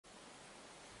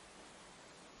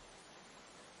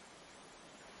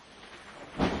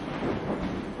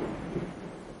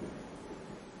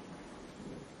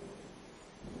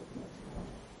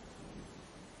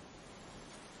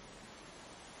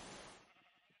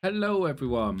Hello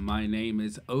everyone, my name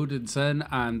is Odinson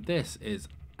and this is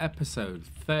episode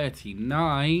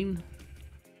 39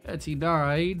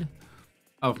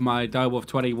 of my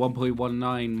DW20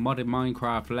 1.19 modded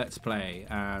Minecraft Let's Play.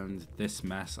 And this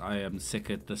mess, I am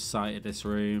sick at the sight of this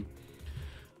room.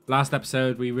 Last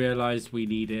episode we realized we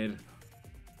needed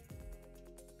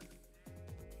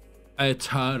a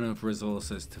ton of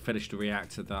resources to finish the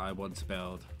reactor that I want to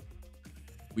build.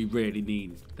 We really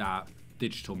need that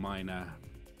digital miner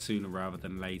sooner rather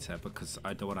than later, because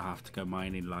I don't want to have to go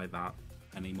mining like that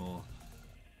anymore.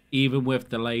 Even with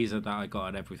the laser that I got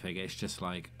and everything, it's just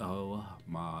like, oh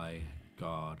my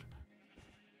god.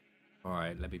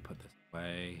 Alright, let me put this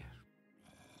away.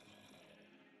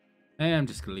 And I'm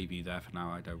just going to leave you there for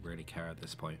now. I don't really care at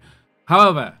this point.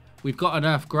 However, we've got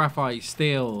enough graphite,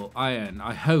 steel, iron,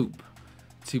 I hope,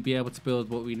 to be able to build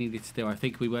what we needed to do. I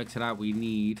think we worked it out. We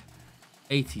need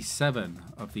 87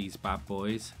 of these bad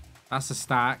boys. That's a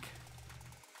stack.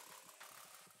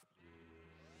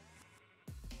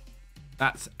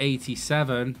 That's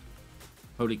 87.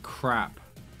 Holy crap.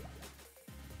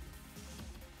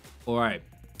 Alright.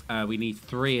 We need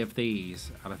 3 of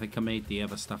these. And I think I made the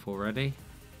other stuff already.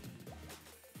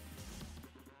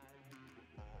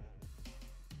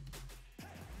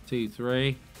 Two,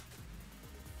 3.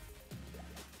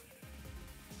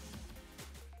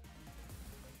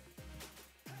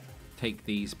 Take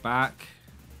these back.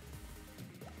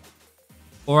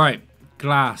 Alright,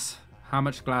 glass. How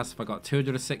much glass have I got?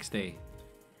 260.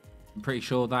 I'm pretty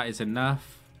sure that is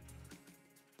enough.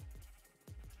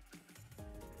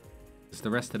 Because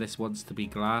the rest of this wants to be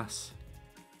glass.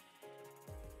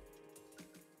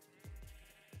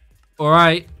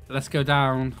 Alright, let's go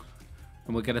down.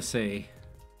 And we're going to see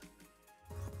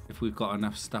if we've got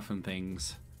enough stuff and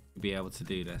things to be able to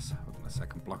do this. Hold on a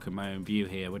second, blocking my own view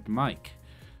here with the mic.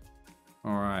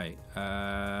 Alright,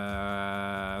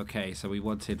 okay, so we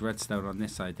wanted redstone on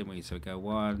this side, didn't we? So we go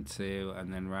 1, 2,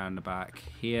 and then round the back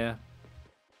here.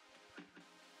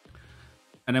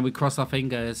 And then we cross our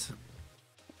fingers.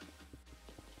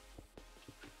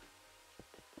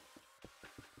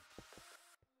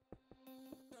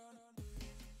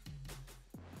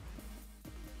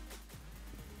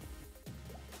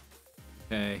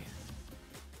 Okay.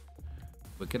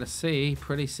 We're gonna see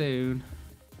pretty soon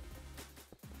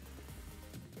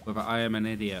whether I am an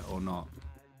idiot or not.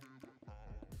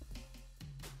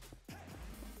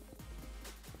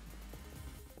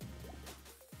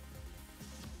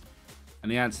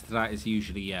 And the answer to that is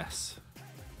usually yes.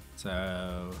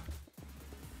 So,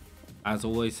 as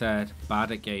always said,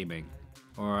 bad at gaming.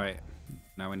 Alright,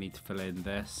 now I need to fill in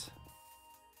this.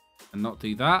 And not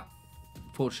do that.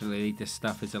 Fortunately, this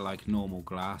stuff isn't like normal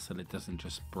glass and it doesn't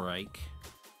just break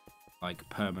like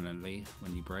permanently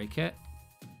when you break it.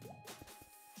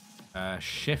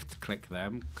 Shift click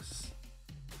them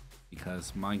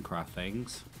because Minecraft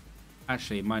things.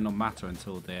 Actually, it might not matter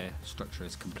until their structure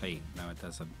is complete. No, it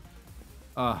doesn't.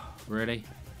 Oh, really?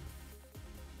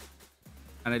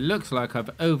 And it looks like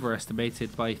I've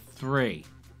overestimated by 3.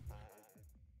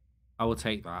 I will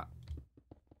take that.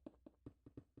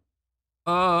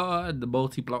 Oh, and the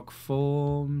multi-block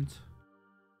formed.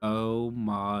 Oh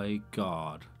my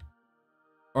god.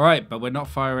 Alright, but we're not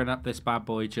firing up this bad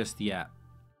boy just yet.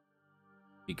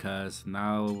 Because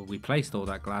now we placed all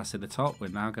that glass in the top, we're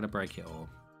now going to break it all.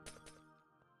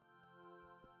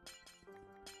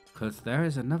 Because there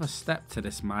is another step to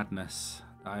this madness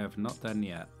that I have not done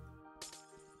yet.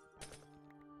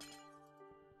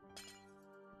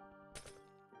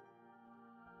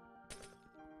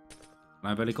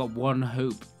 And I've only got one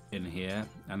hope in here,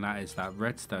 and that is that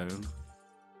redstone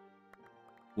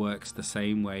works the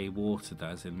same way water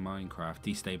does in Minecraft,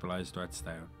 destabilized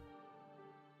redstone.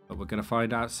 But we're going to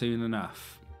find out soon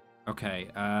enough. Okay,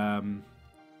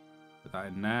 put that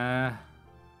in there.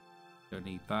 Don't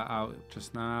need that out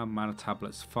just now. Mana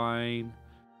tablet's fine.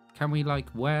 Can we, like,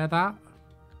 wear that?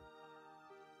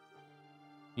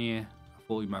 Yeah, I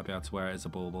thought we might be able to wear it as a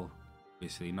bauble.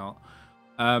 Obviously not.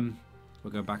 We're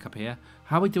going back up here.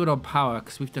 How are we doing on power?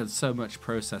 Because we've done so much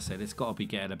processing. It's got to be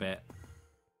getting a bit...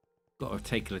 Got to have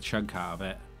taken a chunk out of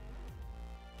it.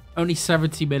 Only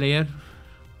 70 million.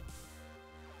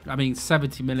 I mean,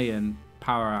 70 million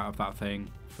power out of that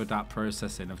thing for that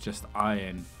processing of just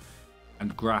iron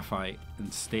and graphite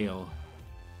and steel.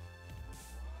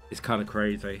 It's kind of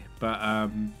crazy.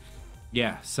 But,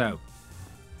 yeah, so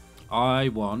I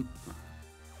want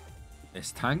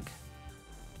this tank.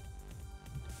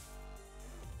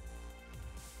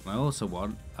 I also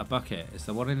want a bucket. Is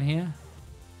there one in here?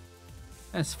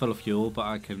 It's full of fuel, but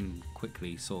I can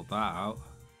quickly sort that out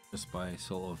just by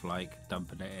sort of like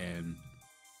dumping it in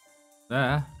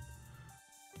there.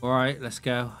 Alright, let's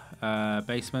go.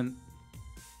 Basement.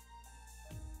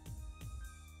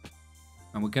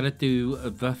 And we're gonna do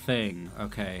the thing.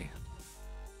 Okay.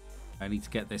 I need to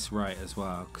get this right as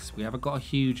well, because we haven't got a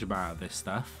huge amount of this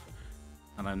stuff.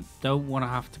 And I don't want to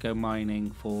have to go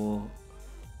mining for...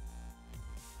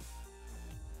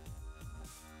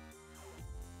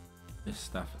 this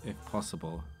stuff, if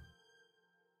possible.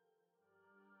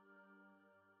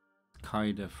 It's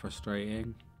kind of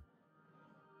frustrating.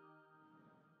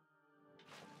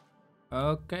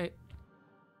 Okay.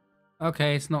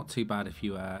 Okay, it's not too bad if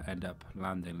you end up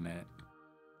landing it.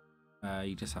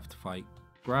 You just have to fight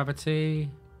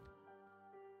gravity.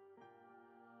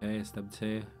 Okay, it's them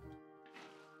two.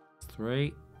 It's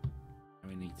 3.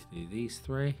 And we need to do these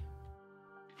 3.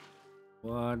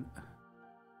 1.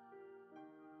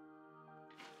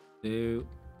 2.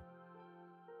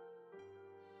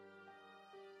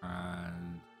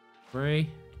 And 3.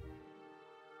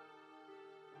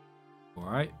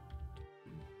 Alright.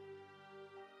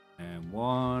 And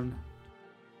 1.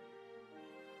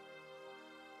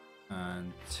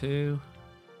 And 2.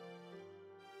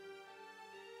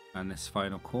 And this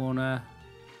final corner.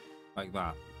 Like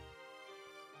that.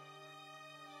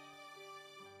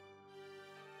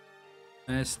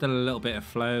 And there's still a little bit of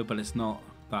flow, but it's not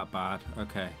that bad.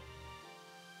 Okay.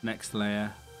 Next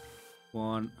layer.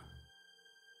 1.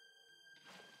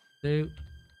 2.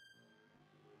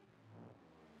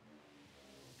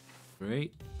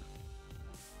 3.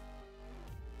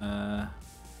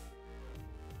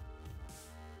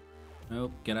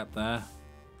 Nope, get up there.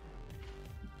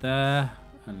 There,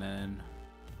 and then...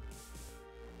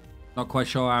 not quite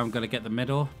sure how I'm going to get the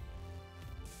middle.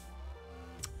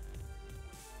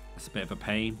 That's a bit of a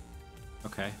pain.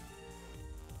 Okay.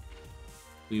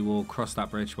 We will cross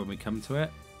that bridge when we come to it.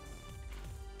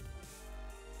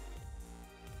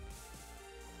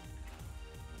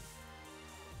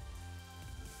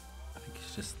 I think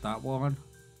it's just that one.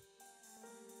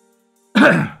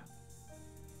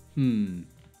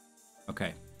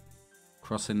 Okay.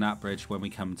 Crossing that bridge when we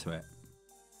come to it.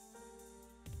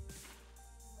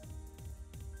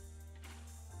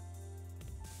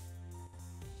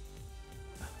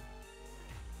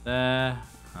 There,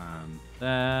 and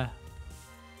there.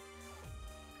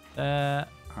 There,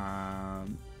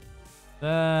 and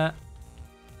there.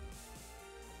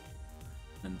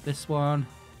 And this one.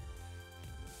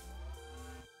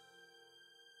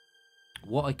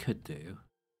 What I could do,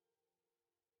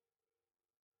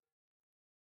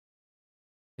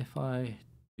 if I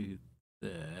do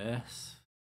this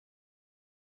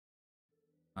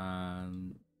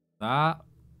and that,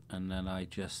 and then I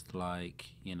just like,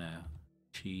 you know,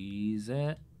 cheese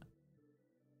it,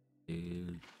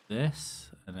 do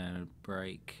this, and then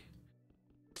break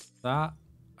that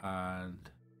and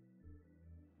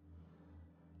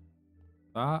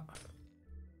that.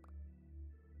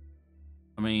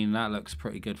 I mean, that looks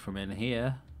pretty good from in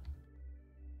here.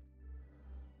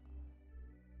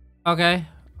 Okay.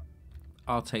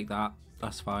 I'll take that.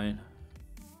 That's fine.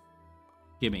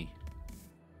 Gimme.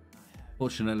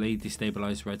 Fortunately,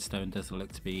 destabilized redstone doesn't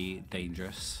look to be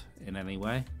dangerous in any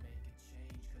way.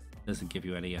 Doesn't give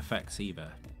you any effects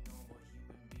either.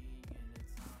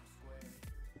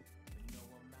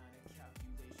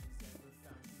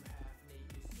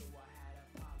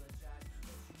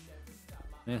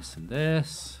 This and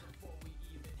this.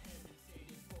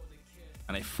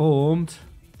 And it formed.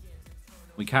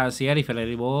 We can't see anything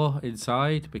anymore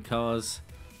inside because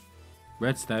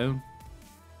redstone.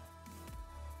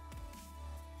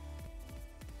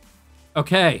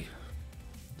 Okay.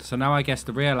 So now I guess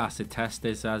the real acid test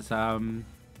is as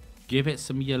give it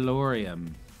some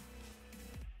yellorium.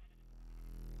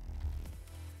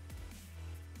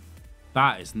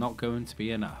 That is not going to be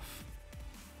enough.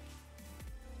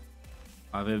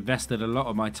 I've invested a lot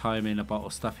of my time in a bottle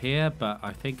stuff here, but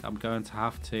I think I'm going to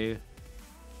have to...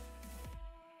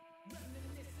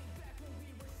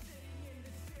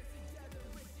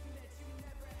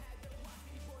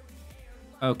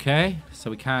 Okay, so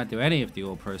we can't do any of the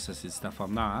ore processing stuff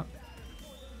on that.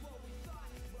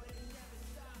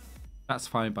 That's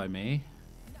fine by me.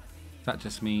 That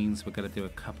just means we're going to do a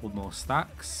couple more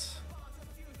stacks.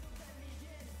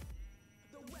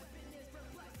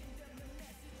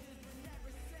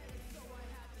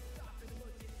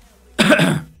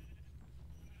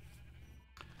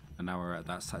 And now we're at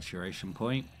that saturation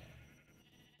point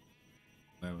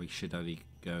where we should only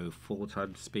go 4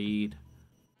 times speed.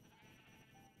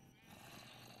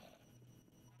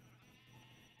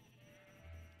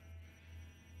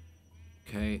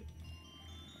 Okay.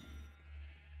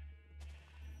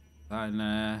 That in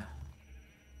there.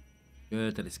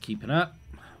 Good that it's keeping up.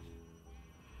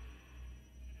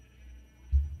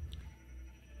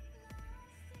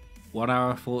 1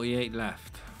 hour 48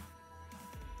 left.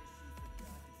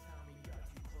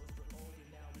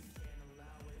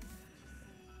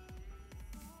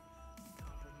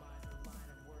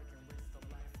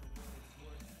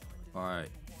 All right.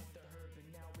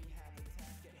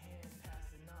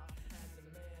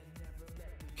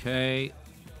 Okay.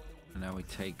 And now we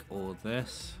take all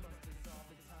this.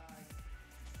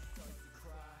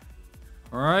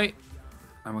 All right.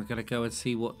 And we're going to go and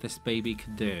see what this baby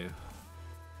can do.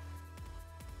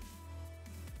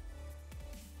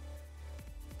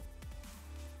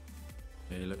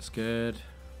 Okay, looks good.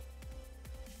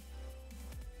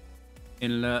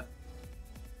 Inlet.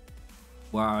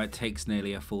 Wow, it takes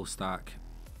nearly a full stack.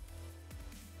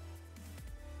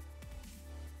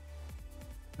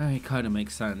 It kind of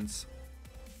makes sense.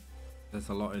 There's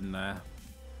a lot in there.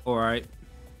 All right.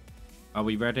 Are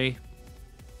we ready?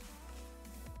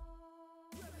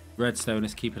 Redstone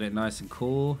is keeping it nice and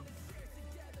cool.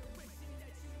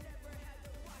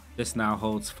 This now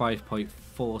holds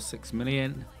 5.46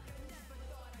 million.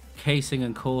 Casing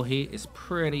and core heat is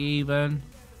pretty even.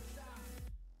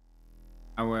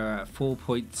 And we're at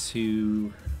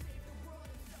 4.2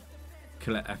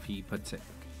 kilo FE per tick.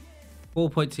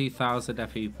 4.2 thousand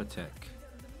FE per tick.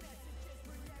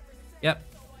 Yep.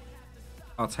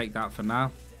 I'll take that for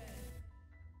now.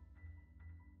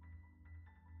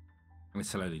 I'm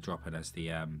slowly dropping as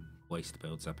the waste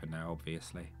builds up in there,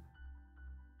 obviously.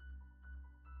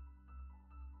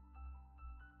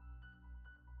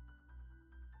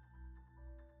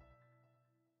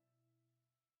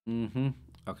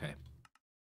 Okay.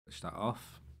 Switch that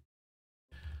off.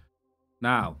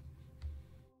 Now,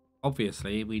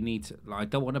 obviously, we need to... I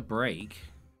don't want to break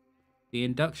the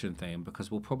induction thing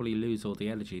because we'll probably lose all the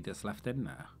energy that's left in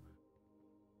there.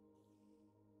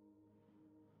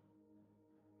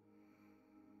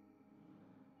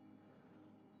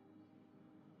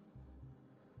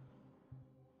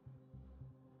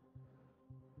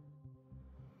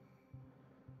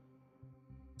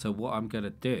 So what I'm going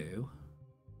to do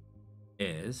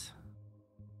is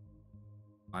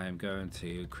I am going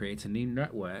to create a new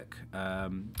network. I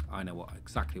know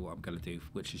exactly what I'm going to do,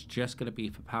 which is just going to be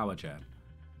for power gen.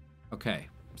 Okay,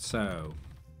 so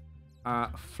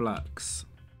flux.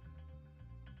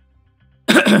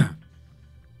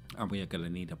 And we are going to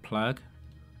need a plug.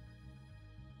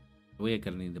 We are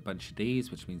going to need a bunch of these,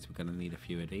 which means we're going to need a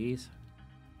few of these.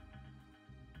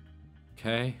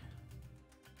 Okay.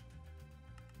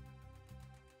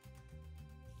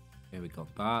 Here we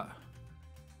got that.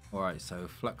 Alright, so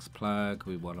flux plug,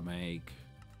 we want to make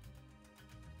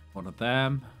one of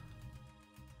them.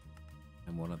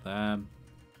 And one of them.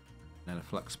 And then a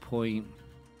flux point.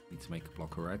 Need to make a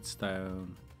block of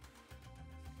redstone.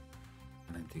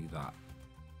 And then do that.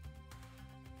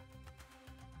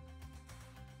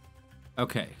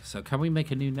 Okay, so can we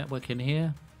make a new network in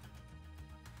here?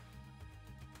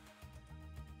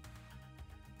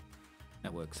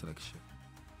 Network selection.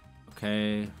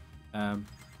 Okay.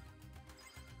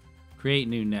 Create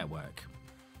new network.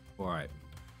 Alright.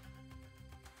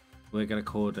 We're going to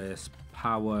call this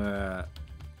power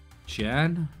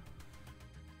gen.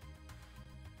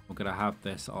 We're going to have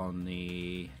this on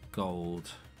the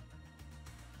gold.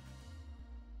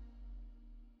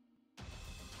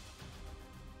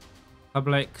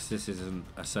 Public, 'cause this isn't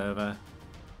a server.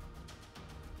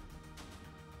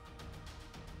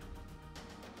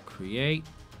 Create.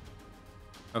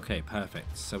 Okay,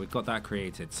 perfect. So we've got that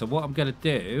created. So what I'm going to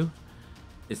do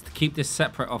is to keep this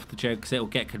separate off the gen because it'll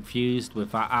get confused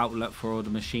with that outlet for all the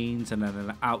machines and then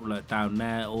an outlet down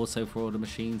there also for all the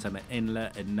machines and an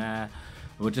inlet in there.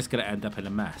 And we're just going to end up in a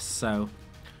mess. So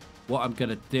what I'm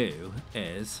going to do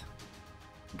is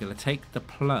I'm going to take the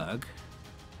plug,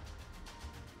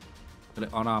 put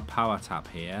it on our power tap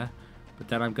here, but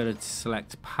then I'm going to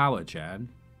select power gen.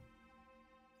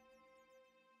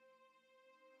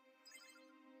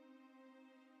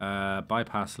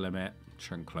 Bypass limit,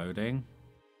 chunk loading.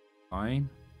 Fine.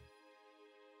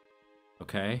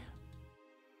 Okay.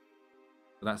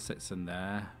 So that sits in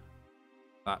there.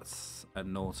 That's a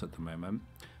naught at the moment.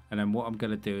 And then what I'm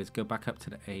going to do is go back up to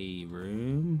the A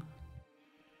room.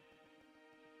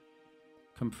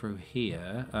 Come through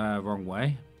here. Wrong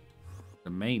way. The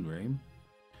main room.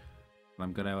 And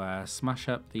I'm going to smash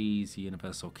up these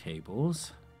universal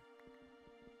cables.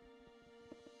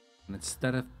 And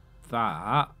instead of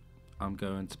that, I'm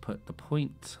going to put the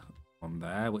point on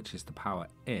there, which is the power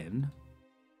in.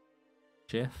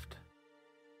 Shift.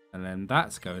 And then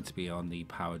that's going to be on the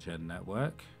power gen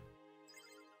network.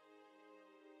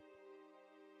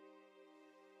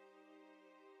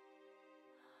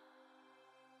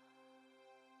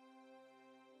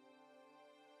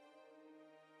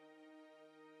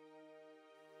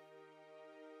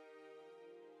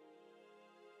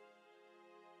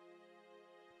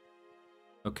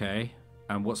 Okay,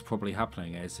 and what's probably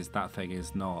happening is that thing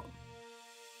is not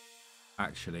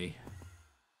actually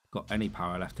got any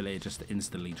power left in it. It just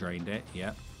instantly drained it.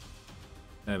 Yep.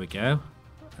 There we go.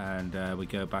 And we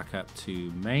go back up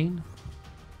to main.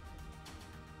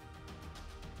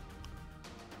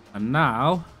 And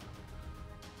now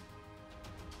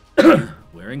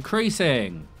we're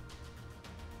increasing.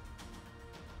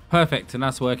 Perfect, and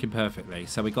that's working perfectly.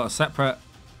 So we got a separate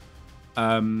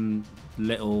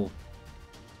little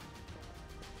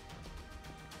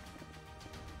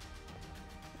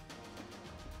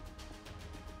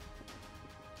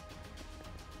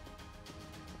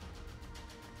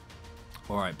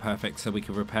Alright, perfect. So we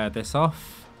can repair this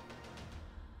off.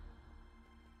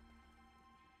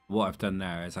 What I've done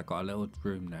there is I've got a little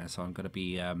room there, so I'm going to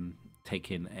be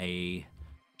taking a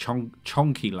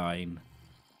chonky line.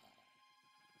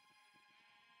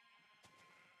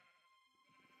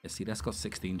 You see, that's got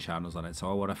 16 channels on it, so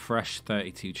I want a fresh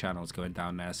 32 channels going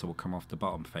down there, so we'll come off the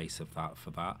bottom face of that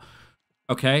for that.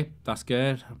 Okay, that's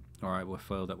good. Alright, we're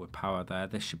filled up with power there.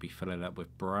 This should be filling up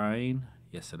with brine.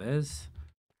 Yes, it is.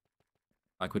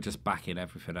 Like, we're just backing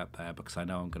everything up there because I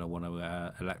know I'm going to want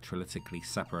to electrolytically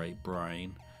separate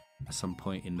brine at some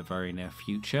point in the very near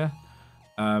future.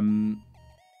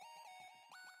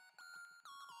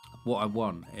 What I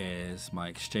want is my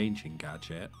exchanging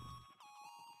gadget.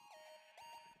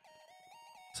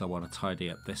 So I want to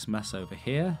tidy up this mess over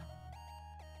here.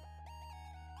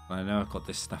 And I know I've got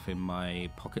this stuff in my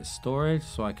pocket storage,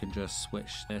 so I can just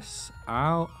switch this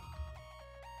out.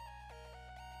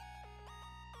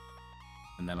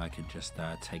 And then I can just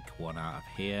take one out of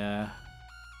here,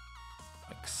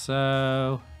 like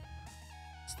so.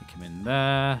 Stick him in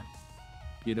there.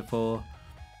 Beautiful.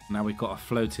 Now we've got a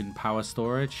floating power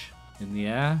storage in the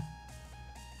air.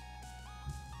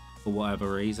 For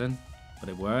whatever reason. But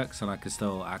it works and I can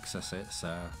still access it,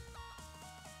 so.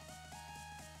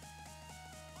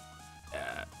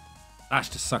 Yeah. That's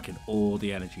just sucking all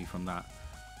the energy from that.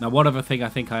 Now one other thing I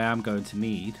think I am going to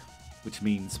need, which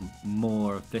means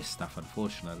more of this stuff,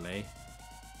 unfortunately,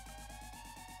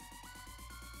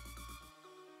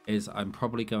 is I'm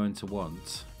probably going to want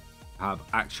to have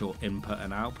actual input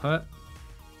and output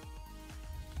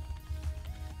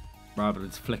rather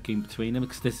than flicking between them,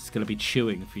 because this is going to be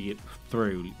chewing for you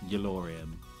through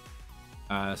Yellorium.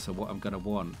 So what I'm going to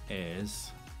want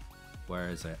is, where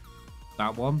is it?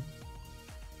 That one.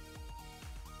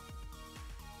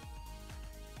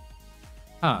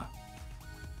 Ah.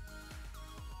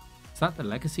 Is that the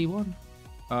legacy one?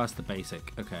 Oh, it's the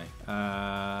basic. Okay.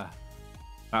 That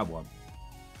one.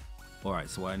 Alright,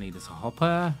 so what I need is a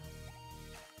hopper.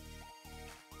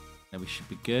 Then we should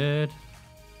be good.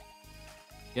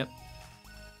 Yep.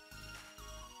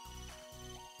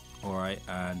 Alright,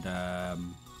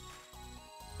 and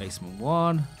basement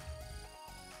one.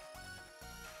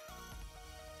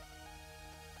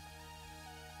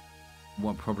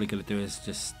 What I'm probably going to do is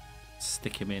just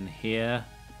stick him in here.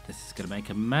 This is going to make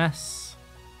a mess.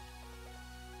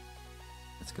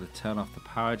 It's going to turn off the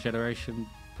power generation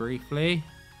briefly.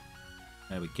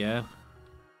 There we go.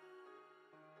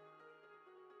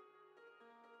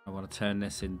 I want to turn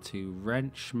this into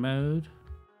wrench mode.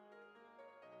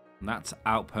 And that's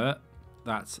output.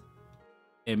 That's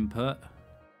input.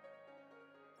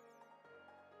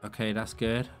 Okay, that's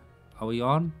good. Are we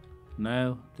on?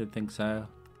 No, didn't think so.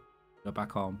 Go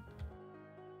back on.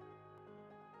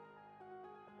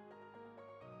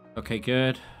 Okay,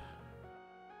 good.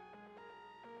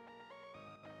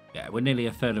 Yeah, we're nearly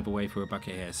a third of the way through a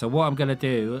bucket here. So what I'm going to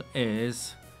do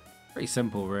is pretty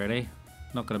simple, really.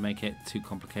 Not going to make it too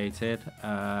complicated.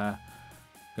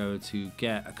 Go to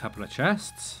get a couple of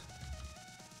chests.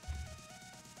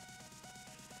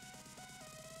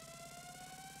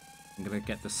 I'm going to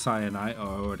get the cyanite I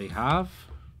already have.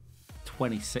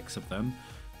 26 of them.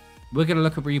 We're going to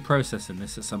look at reprocessing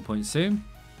this at some point soon.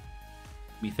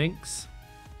 Methinks.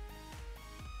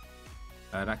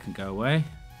 That can go away.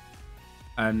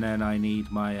 And then I need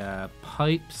my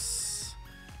pipes,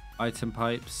 item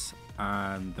pipes,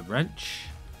 and the wrench.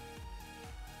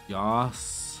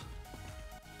 Yes.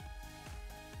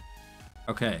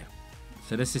 Okay,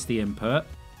 so this is the input.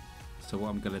 So what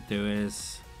I'm going to do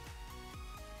is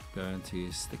going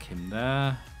to stick him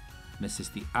there. This is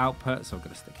the output, so I'm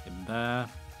going to stick him there.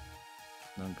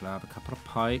 And I'm going to have a couple of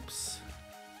pipes,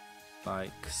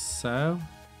 like so.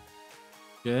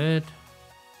 Good.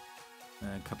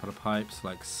 And a couple of pipes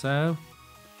like so.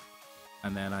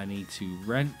 And then I need to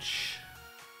wrench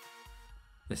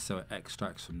this so it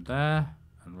extracts from there.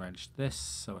 And wrench this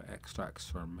so it extracts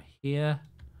from here.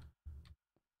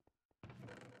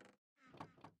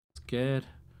 It's good.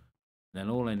 Then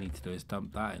all I need to do is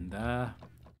dump that in there.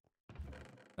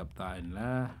 Up that in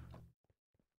there.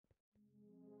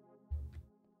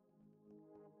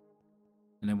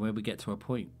 And then where we get to a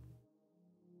point.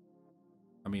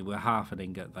 I mean, we're half an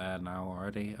ingot there now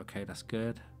already. Okay, that's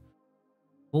good.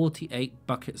 48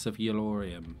 buckets of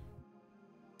Yellorium.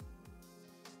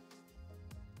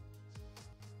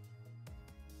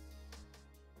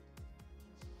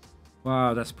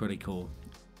 Wow, that's pretty cool.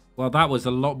 Well, that was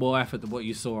a lot more effort than what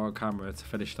you saw on camera to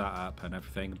finish that up and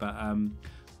everything. But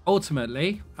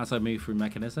ultimately, as I move through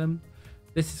Mechanism,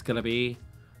 this is going to be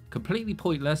completely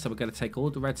pointless. So we're going to take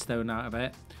all the redstone out of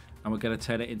it, and we're going to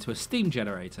turn it into a steam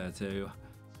generator to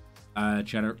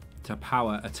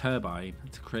power a turbine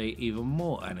to create even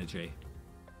more energy.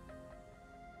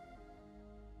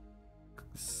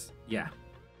 Yeah,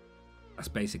 that's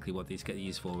basically what these get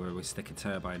used for, where we stick a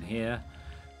turbine here.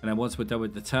 And then once we're done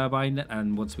with the turbine,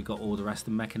 and once we got all the rest of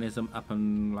the mechanism up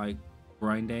and like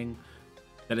grinding,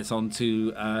 then it's on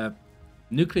to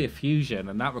nuclear fusion,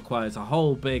 and that requires a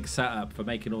whole big setup for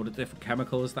making all the different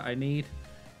chemicals that I need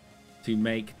to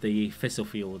make the fissile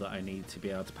fuel that I need to be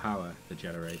able to power the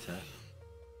generator.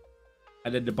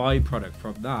 And then the byproduct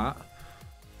from that,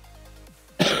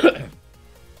 the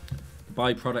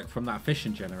byproduct from that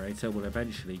fission generator will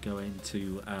eventually go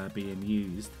into being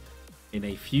used in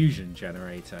a fusion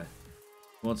generator.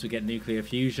 Once we get nuclear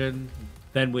fusion,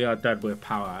 then we are done with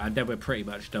power, and then we're pretty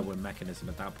much done with mechanism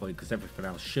at that point, because everything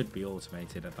else should be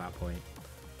automated at that point.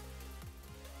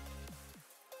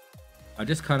 I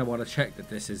just kind of want to check that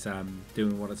this is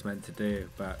doing what it's meant to do,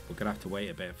 but we're gonna have to wait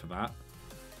a bit for that.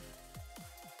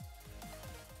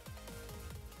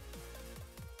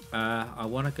 I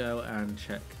want to go and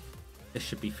check. This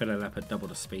should be filling up at double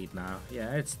the speed now.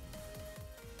 Yeah, it's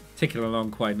ticking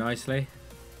along quite nicely.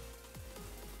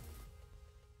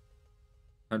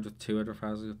 100,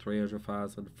 200,000,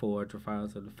 300,000,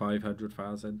 400,000,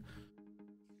 500,000.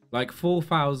 Like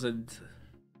 4,000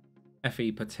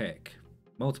 FE per tick.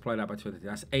 Multiply that by 20,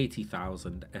 that's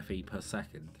 80,000 FE per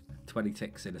second. 20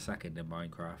 ticks in a second in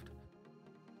Minecraft.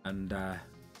 And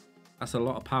that's a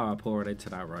lot of power pouring into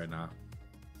that right now.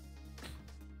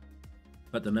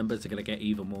 But the numbers are going to get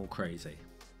even more crazy.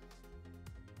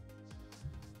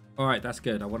 Alright, that's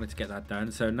good. I wanted to get that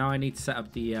done. So now I need to set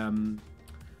up the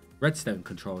redstone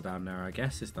control down there, I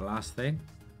guess, is the last thing.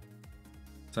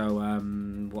 So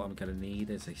what I'm going to need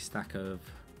is a stack of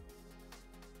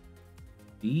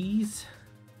these.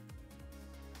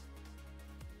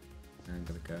 And I'm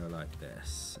going to go like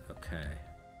this. Okay.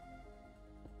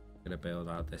 I'm going to build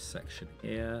out this section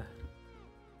here.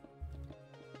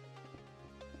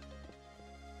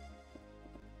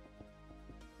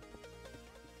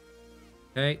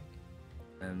 Okay,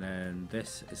 and then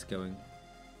this is going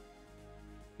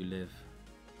to live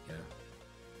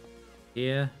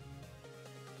here,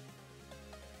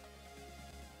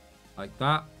 like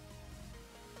that.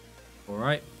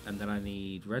 Alright, and then I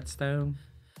need redstone.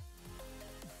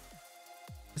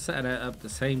 Setting it up the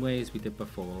same way as we did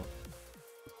before.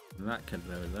 And that could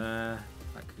go there,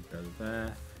 that could go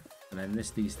there. And then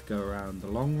this needs to go around the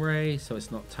long ray so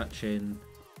it's not touching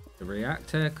the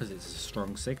reactor because it's a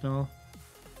strong signal.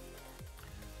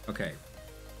 Okay,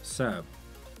 so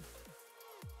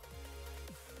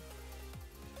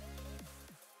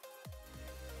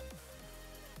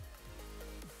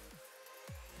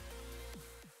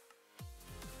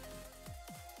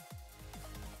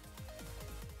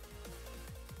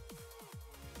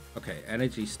okay,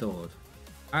 energy stored.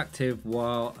 Active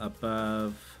while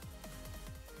above.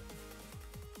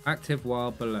 Active while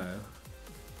below.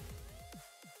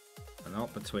 And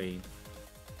not between.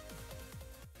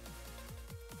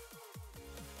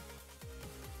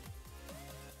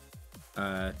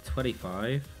 Uh,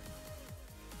 25.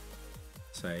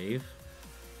 Save.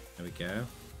 There we go.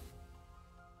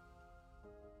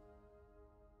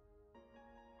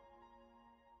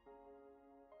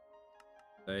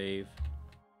 Save.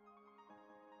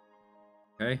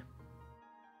 Okay.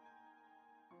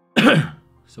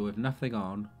 So with nothing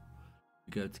on,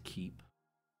 we go to keep.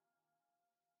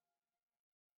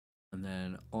 And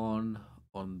then on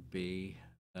B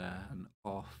there and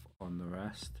off on the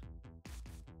rest.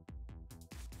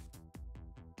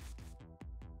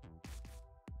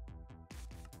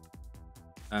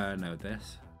 No,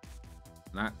 this.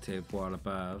 And active while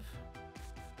above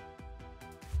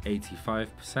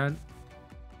 85%.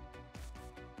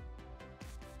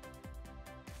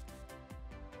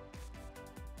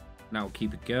 Now we'll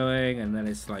keep it going, and then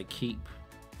it's like keep.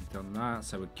 We've done that,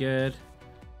 so we're good.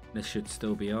 This should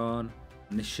still be on,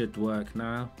 and this should work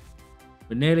now.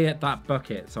 We're nearly at that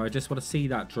bucket, so I just want to see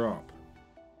that drop.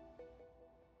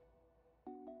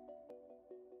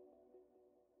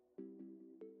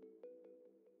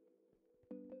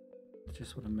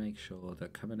 just want to make sure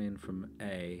that coming in from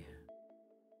A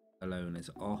alone is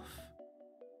off,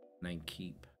 and then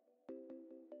keep.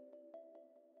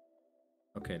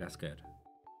 Okay, that's good.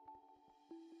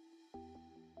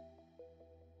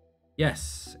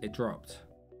 Yes, it dropped.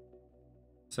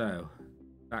 So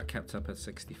that kept up at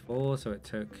 64, so it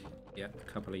took a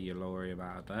couple of uranium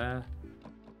out of there.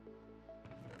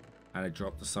 And it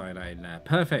dropped the cyanide in there.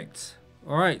 Perfect.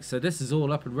 Alright, so this is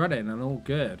all up and running and all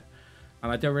good.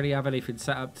 And I don't really have anything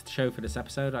set up to show for this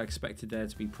episode. I expected there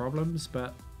to be problems,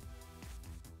 but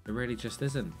it really just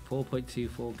isn't.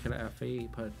 4.24 kilo FE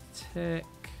per tick.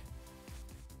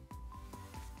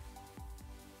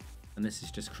 And this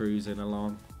is just cruising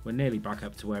along. We're nearly back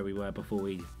up to where we were before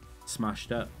we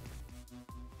smashed up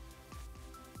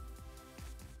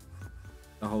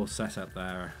the whole setup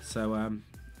there. So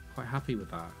quite happy with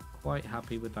that. Quite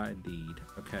happy with that indeed.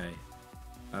 Okay.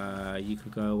 You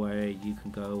can go away, you can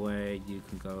go away, you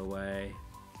can go away.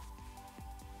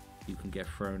 You can get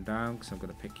thrown down because I'm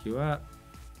going to pick you up.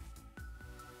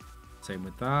 Same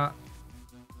with that.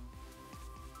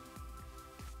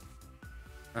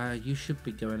 You should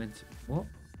be going into... What?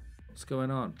 What's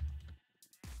going on?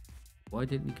 Why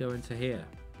didn't you go into here?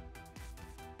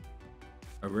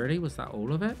 Oh, really? Was that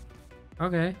all of it?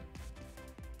 Okay.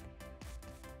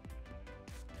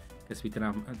 Guess we didn't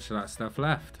have much of that stuff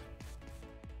left.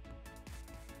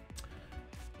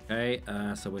 Okay,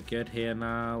 so we're good here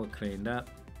now. We're cleaned up.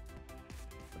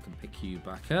 I can pick you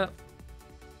back up.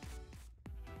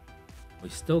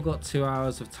 We've still got 2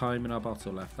 hours of time in our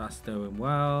bottle left. That's doing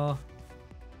well.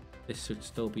 This should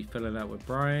still be filling up with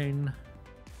brine.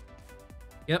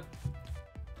 Yep.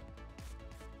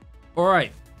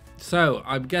 Alright. So,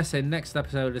 I'm guessing next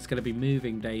episode is going to be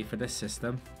moving day for this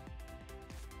system.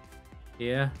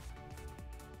 Here.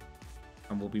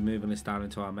 And we'll be moving this down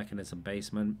into our mechanism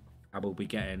basement. And we'll be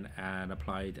getting an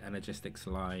applied energistics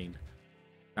line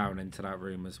down into that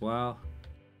room as well.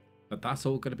 But that's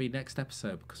all going to be next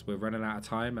episode because we're running out of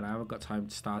time and I haven't got time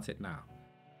to start it now.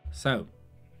 So,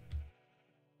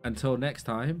 until next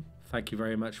time, thank you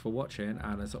very much for watching.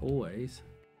 And as always,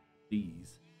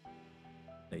 please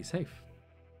stay safe.